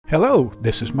Hello,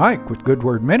 this is Mike with Good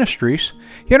Word Ministries.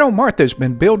 You know, Martha's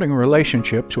been building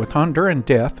relationships with Honduran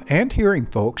deaf and hearing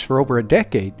folks for over a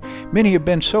decade. Many have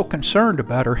been so concerned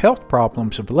about her health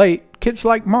problems of late. Kids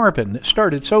like Marvin that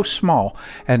started so small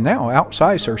and now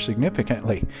outsize her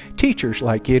significantly. Teachers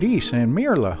like Iris and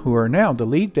Mirla, who are now the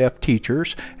lead deaf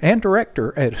teachers and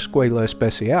director at Escuela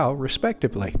Especial,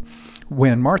 respectively.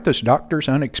 When Martha's doctors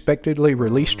unexpectedly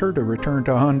released her to return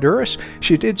to Honduras,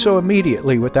 she did so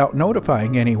immediately without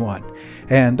notifying anyone.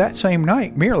 And that same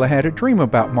night, Mirla had a dream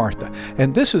about Martha,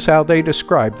 and this is how they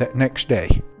described that next day.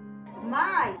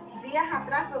 Mike, días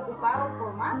atrás preocupado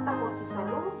por Marta, por su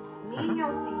salud,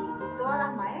 niños y todas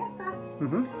las maestras.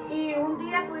 Y un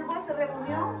día tuvimos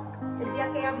reunión, el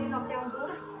día que ella vino aquí a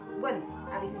Honduras, bueno,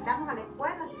 a visitarnos a la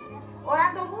escuela,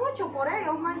 orando mucho por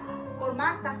ellos, Mike, por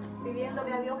Marta,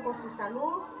 pidiéndole a Dios por su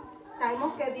salud.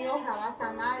 Sabemos que Dios la va a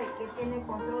sanar y que Él tiene el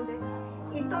control de...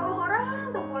 Y todos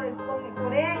orando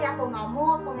por ella, con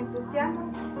amor, con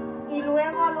entusiasmo. Y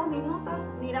luego a los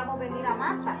minutos miramos venir a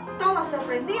Marta, todos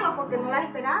sorprendidos porque no la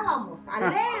esperábamos,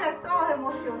 alegres, todos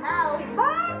emocionados, y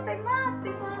Marta, y Marta,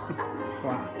 y Marta.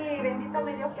 Wow. Y bendito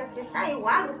mi Dios que aquí está,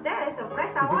 igual ustedes,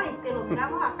 sorpresa hoy, que lo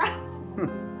miramos acá.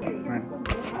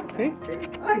 ¿Sí?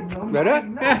 Ay, no, ¿verdad?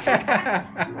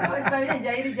 No, está bien,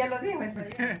 Jair ya lo dijo, está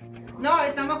bien. No,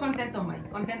 estamos contentos, Mike,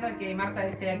 contentos de que Marta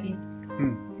esté aquí.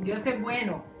 Dios es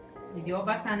bueno y Dios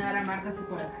va a sanar a Marta su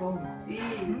corazón. Sí,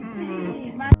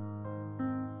 Sí, Marta.